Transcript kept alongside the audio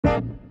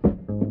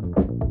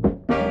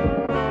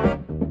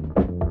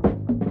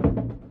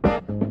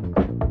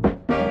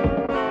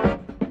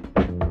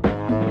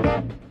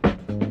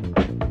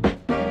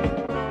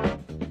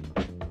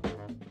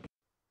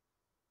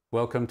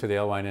Welcome to the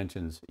Ellwein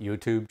Engines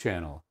YouTube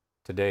channel.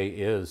 Today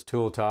is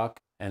Tool Talk,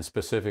 and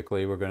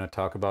specifically we're going to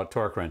talk about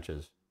torque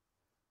wrenches.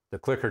 The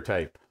clicker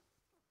type,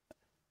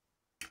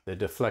 the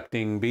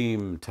deflecting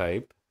beam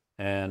type,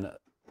 and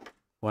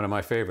one of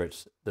my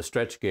favorites, the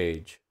stretch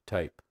gauge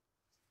type.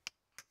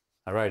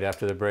 All right,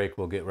 after the break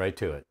we'll get right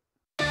to it.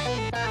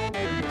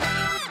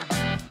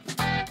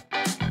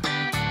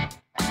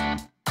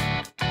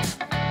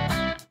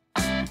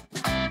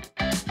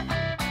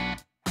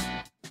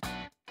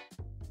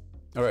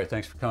 All right,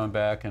 thanks for coming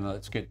back, and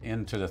let's get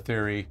into the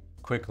theory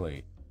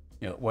quickly.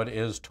 What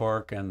is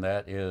torque? And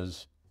that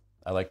is,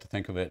 I like to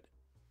think of it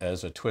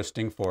as a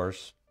twisting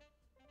force.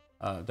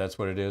 That's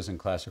what it is in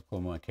classical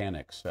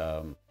mechanics.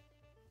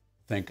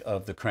 Think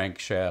of the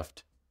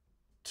crankshaft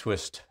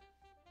twist.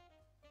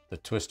 The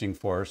twisting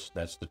force,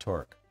 that's the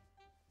torque.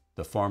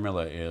 The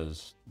formula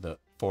is the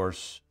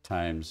force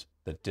times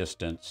the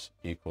distance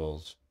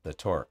equals the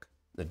torque.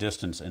 The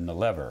distance in the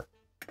lever.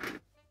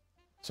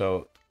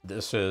 So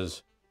this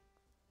is,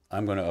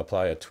 I'm going to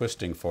apply a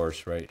twisting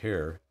force right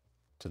here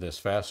to this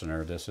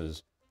fastener. This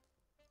is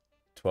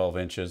 12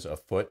 inches a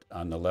foot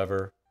on the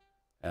lever,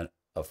 and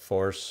a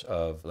force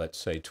of, let's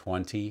say,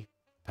 20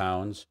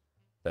 pounds.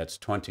 That's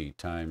 20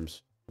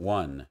 times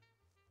 1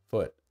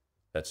 foot.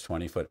 That's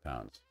 20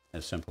 foot-pounds.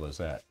 As simple as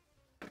that.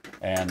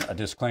 And a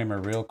disclaimer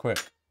real quick.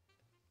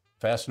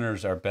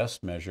 Fasteners are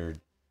best measured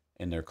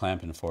in their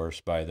clamping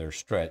force by their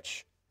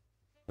stretch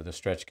with a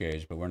stretch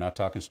gauge, but we're not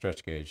talking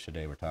stretch gauge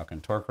today. We're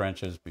talking torque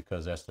wrenches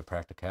because that's the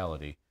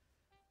practicality.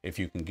 If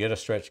you can get a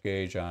stretch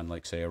gauge on,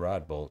 like, say, a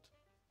rod bolt,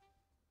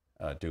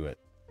 do it.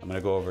 I'm going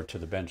to go over to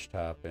the bench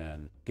top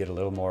and get a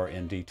little more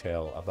in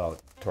detail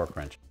about torque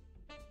wrench.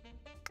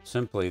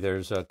 Simply,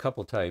 there's a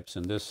couple types,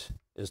 and this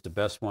is the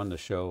best one to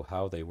show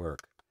how they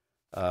work.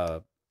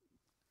 A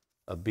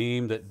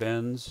beam that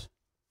bends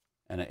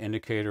and an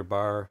indicator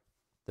bar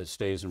that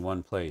stays in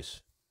one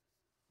place,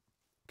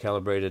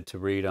 calibrated to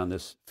read on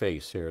this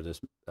face here.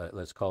 This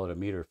let's call it a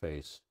meter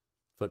face,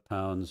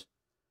 foot-pounds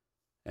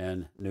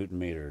and Newton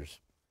meters.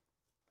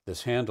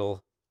 This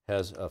handle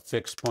has a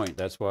fixed point.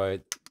 That's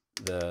why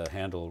the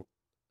handle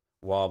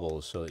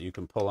wobbles, so that you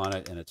can pull on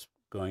it and it's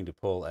going to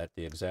pull at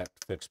the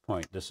exact fixed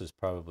point. This is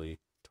probably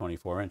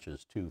 24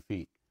 inches, 2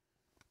 feet.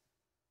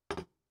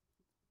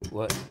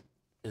 What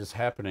is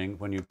happening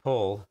when you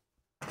pull,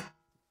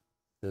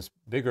 this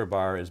bigger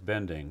bar is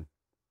bending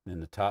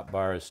and the top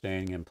bar is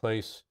staying in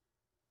place,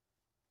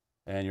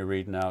 and you're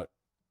reading out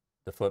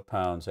the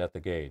foot-pounds at the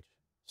gauge,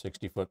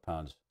 60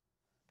 foot-pounds.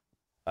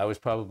 I was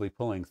probably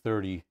pulling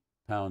 30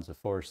 pounds of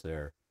force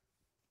there,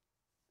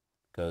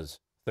 because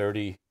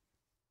 30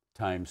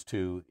 times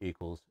 2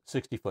 equals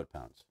 60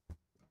 foot-pounds.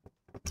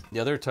 The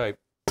other type,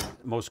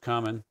 most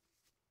common,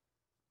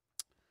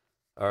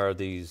 are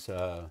these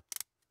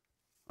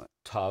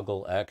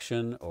toggle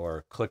action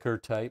or clicker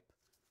type,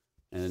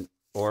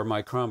 or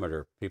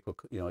micrometer. People,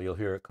 you'll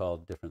hear it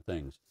called different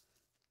things.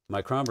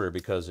 Micrometer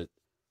because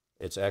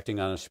it's acting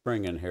on a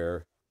spring in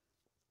here,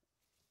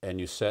 and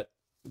you set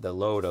the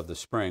load of the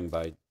spring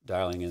by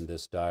dialing in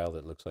this dial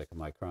that looks like a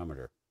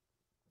micrometer.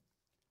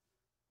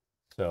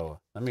 So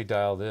let me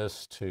dial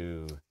this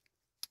to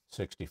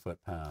 60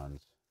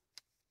 foot-pounds.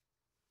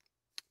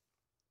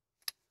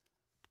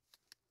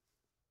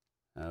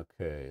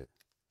 Okay,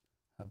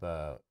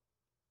 about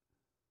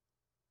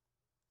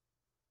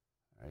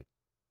right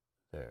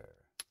there.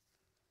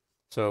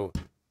 So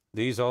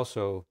these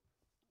also,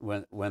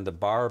 when the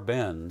bar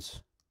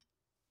bends,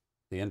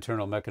 the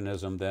internal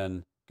mechanism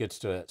then gets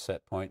to that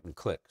set point and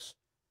clicks.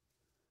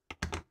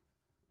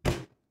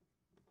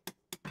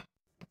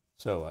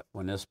 So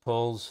when this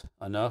pulls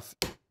enough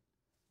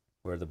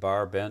where the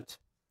bar bent,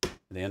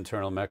 the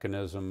internal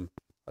mechanism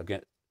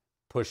again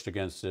pushed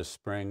against this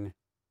spring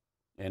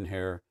in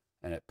here,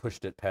 and it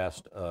pushed it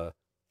past a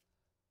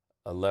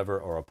lever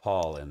or a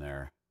pawl in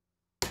there.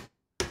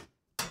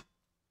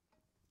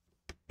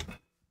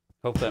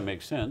 Hope that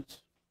makes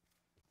sense.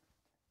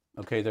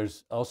 Okay,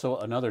 there's also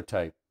another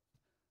type,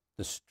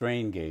 the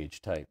strain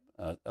gauge type,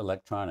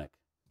 electronic.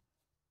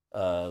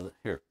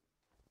 Here.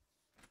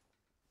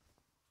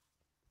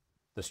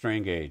 The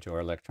strain gauge or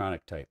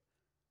electronic type.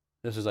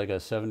 This is like a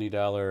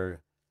 $70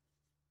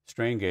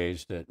 strain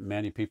gauge that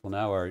many people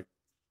now are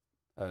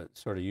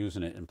sort of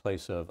using it in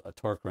place of a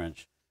torque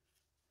wrench.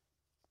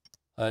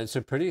 It's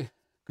a pretty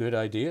good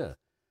idea.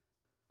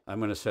 I'm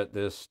going to set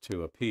this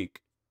to a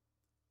peak,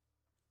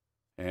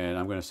 and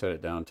I'm going to set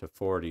it down to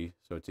 40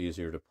 so it's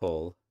easier to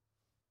pull.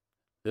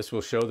 This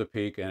will show the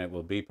peak, and it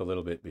will beep a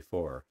little bit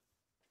before.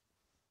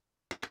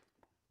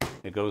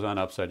 It goes on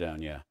upside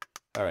down, yeah.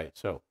 All right,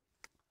 so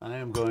I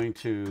am going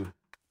to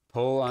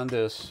pull on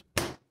this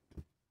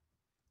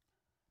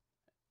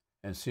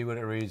and see what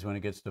it reads when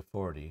it gets to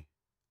 40.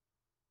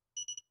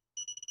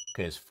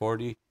 Okay, it's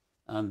 40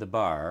 on the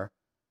bar,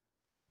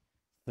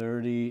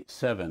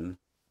 37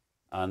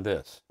 on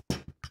this.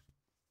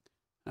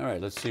 All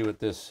right, let's see what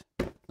this,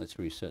 let's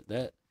reset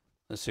that.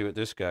 Let's see what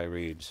this guy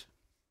reads.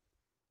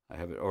 I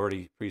have it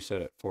already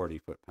preset at 40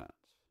 foot-pounds.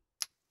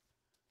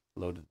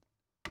 Loaded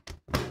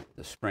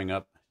the spring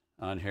up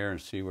on here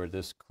and see where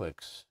this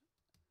clicks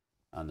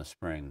on the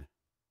spring.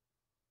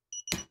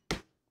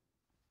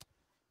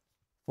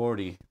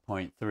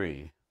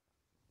 40.3.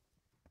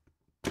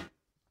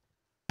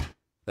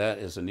 That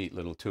is a neat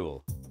little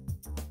tool.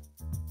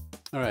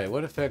 All right,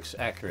 what affects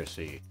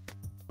accuracy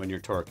when you're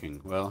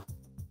torquing? Well,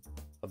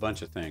 a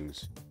bunch of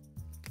things.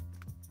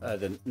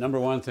 The number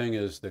one thing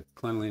is the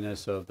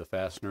cleanliness of the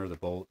fastener, the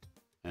bolt,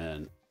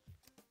 and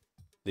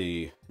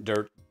the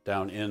dirt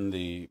down in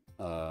the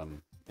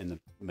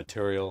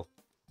material,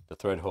 the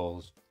thread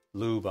holes,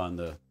 lube on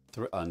the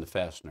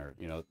fastener.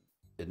 You know,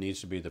 it needs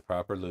to be the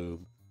proper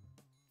lube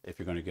if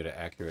you're going to get an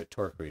accurate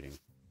torque reading.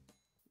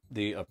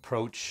 The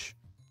approach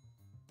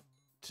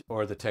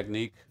or the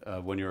technique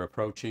when you're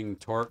approaching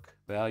torque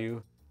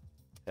value,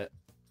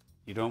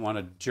 you don't want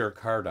to jerk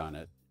hard on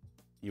it.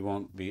 You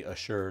won't be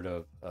assured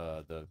of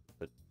the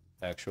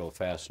actual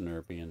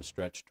fastener being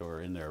stretched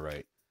or in there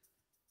right.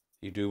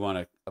 You do want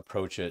to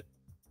approach it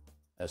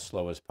as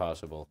slow as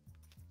possible.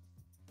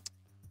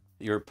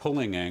 Your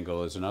pulling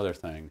angle is another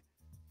thing.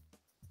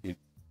 You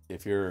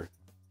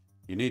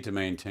need to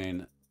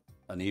maintain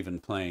an even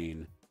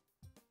plane.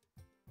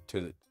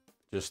 To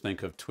just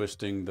think of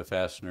twisting the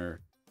fastener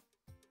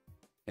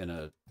in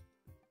a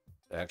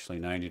actually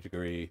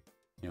 90-degree,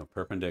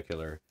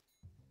 perpendicular,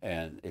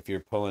 and if you're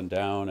pulling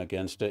down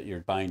against it,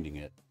 you're binding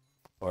it.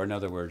 Or in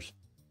other words,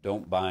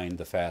 don't bind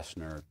the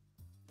fastener.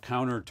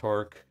 Counter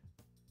torque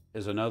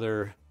is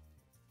another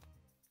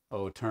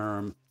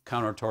term.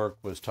 Counter torque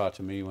was taught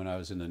to me when I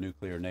was in the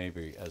nuclear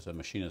Navy as a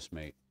machinist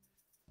mate.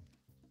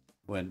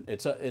 When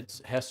it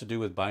has to do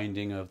with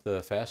binding of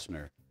the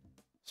fastener.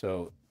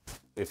 So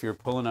if you're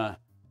pulling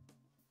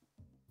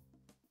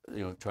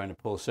trying to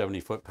pull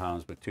 70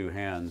 foot-pounds with two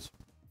hands,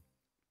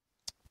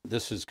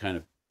 this is kind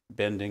of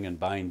bending and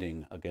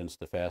binding against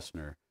the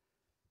fastener.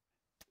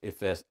 If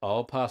that's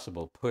all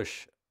possible,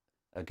 push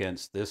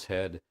against this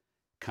head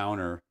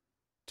counter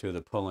to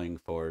the pulling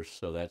force,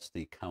 so that's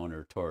the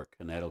counter torque,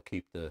 and that'll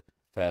keep the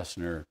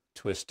fastener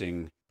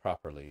twisting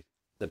properly.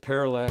 The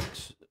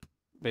parallax,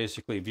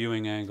 basically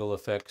viewing angle,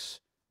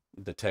 affects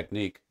the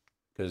technique,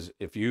 because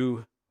if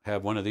you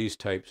have one of these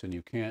types and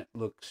you can't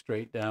look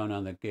straight down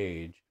on the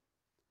gauge,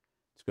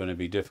 it's going to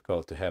be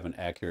difficult to have an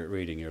accurate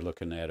reading. You're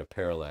looking at a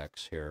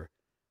parallax here,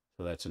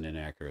 so that's an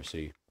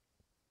inaccuracy.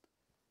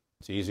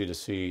 It's easy to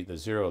see the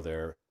zero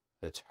there.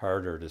 It's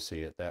harder to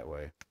see it that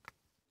way.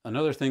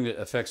 Another thing that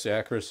affects the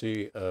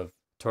accuracy of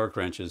torque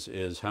wrenches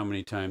is how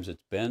many times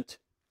it's bent,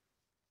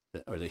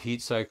 or the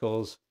heat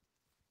cycles,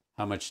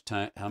 how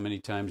many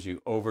times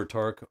you over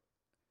torque.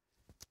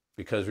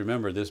 Because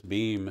remember, this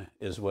beam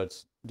is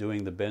what's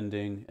doing the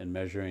bending and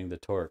measuring the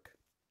torque.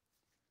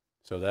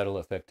 So that'll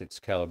affect its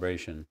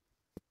calibration.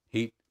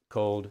 Heat,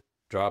 cold,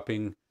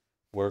 dropping,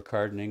 work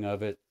hardening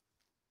of it,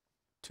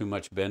 too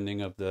much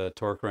bending of the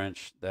torque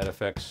wrench, that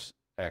affects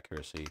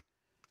accuracy.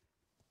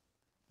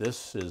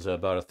 This is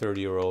about a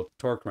 30-year-old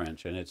torque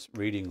wrench, and it's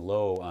reading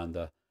low on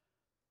the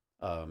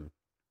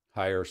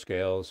higher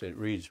scales. It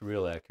reads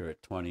real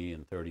accurate, 20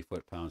 and 30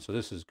 foot-pounds. So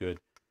this is good.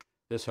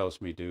 This helps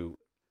me do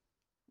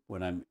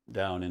when I'm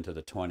down into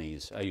the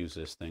 20s. I use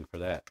this thing for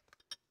that.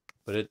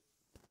 But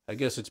I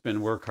guess it's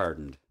been work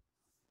hardened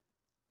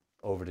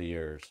over the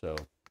years, so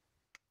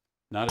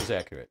not as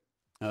accurate.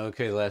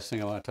 Okay, the last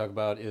thing I want to talk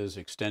about is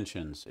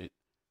extensions,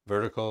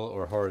 vertical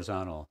or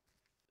horizontal.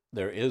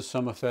 There is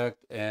some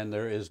effect and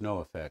there is no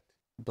effect.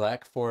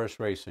 Black Forest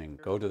Racing,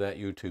 go to that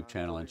YouTube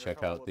channel and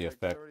check out the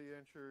effect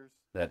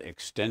that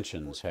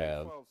extensions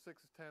have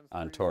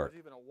on torque.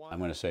 I'm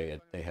going to say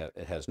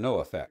it has no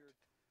effect,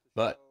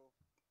 but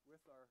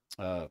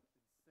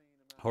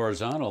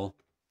horizontal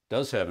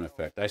does have an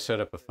effect. I set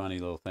up a funny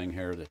little thing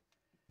here that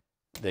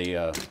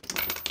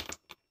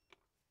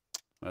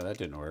well, that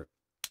didn't work.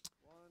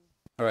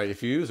 All right,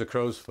 if you use a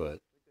crow's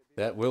foot,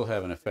 that will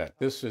have an effect.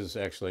 This is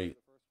actually,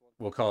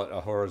 we'll call it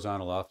a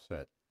horizontal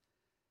offset.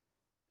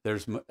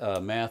 There's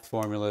math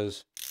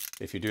formulas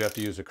if you do have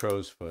to use a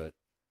crow's foot,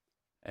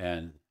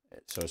 and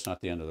so it's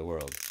not the end of the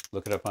world.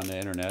 Look it up on the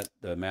internet,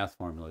 the math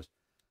formulas.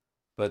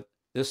 But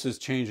this is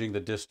changing the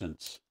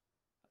distance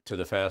to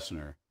the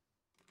fastener.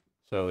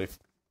 So if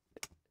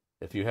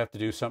you have to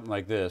do something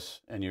like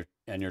this and you're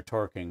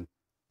torquing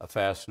a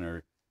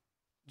fastener,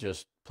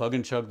 just plug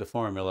and chug the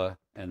formula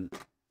and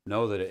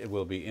know that it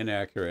will be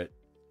inaccurate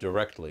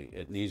directly.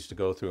 It needs to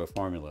go through a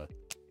formula.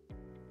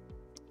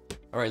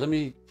 All right, let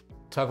me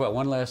talk about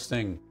one last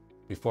thing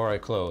before I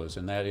close,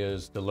 and that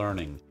is the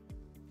learning.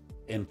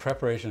 In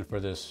preparation for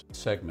this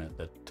segment,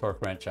 the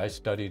torque wrench, I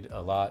studied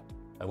a lot.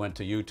 I went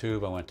to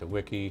YouTube, I went to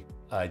Wiki.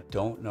 I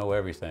don't know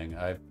everything.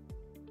 I've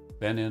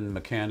been in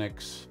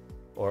mechanics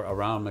or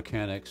around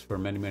mechanics for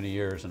many, many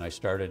years, and I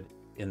started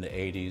in the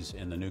 80s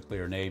in the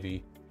nuclear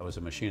Navy. I was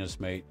a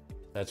machinist mate.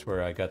 That's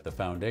where I got the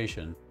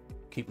foundation.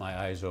 Keep my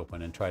eyes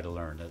open and try to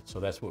learn it.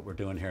 So that's what we're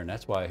doing here, and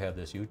that's why I have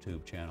this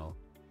YouTube channel.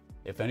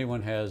 If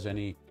anyone has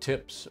any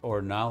tips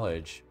or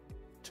knowledge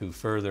to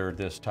further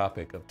this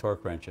topic of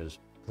torque wrenches,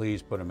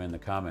 please put them in the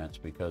comments,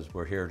 because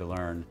we're here to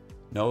learn.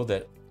 Know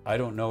that I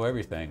don't know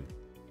everything,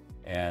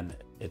 and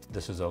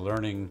this is a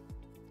learning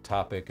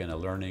topic and a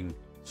learning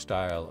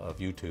style of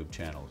YouTube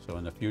channel. So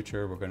in the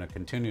future, we're going to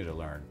continue to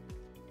learn.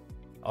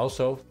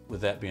 Also, with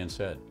that being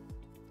said,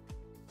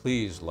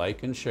 please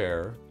like and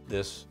share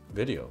this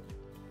video.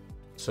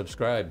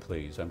 Subscribe,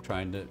 please. I'm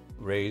trying to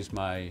raise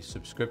my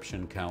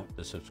subscription count,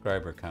 the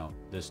subscriber count.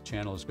 This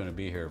channel is going to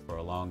be here for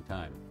a long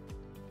time.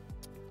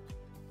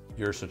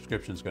 Your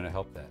subscription is going to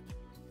help that.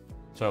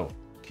 So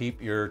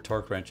keep your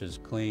torque wrenches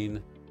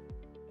clean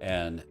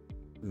and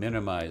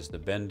minimize the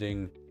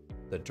bending,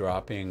 the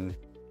dropping.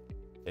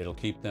 It'll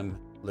keep them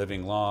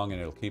living long and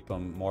it'll keep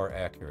them more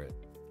accurate.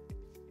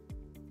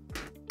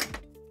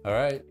 All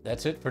right,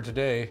 that's it for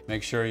today.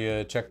 Make sure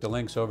you check the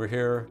links over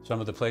here. Some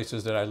of the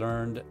places that I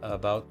learned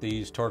about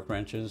these torque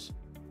wrenches.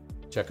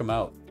 Check them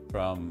out.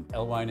 From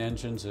Ellwein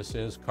Engines, this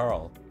is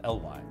Carl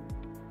Ellwein.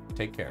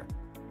 Take care.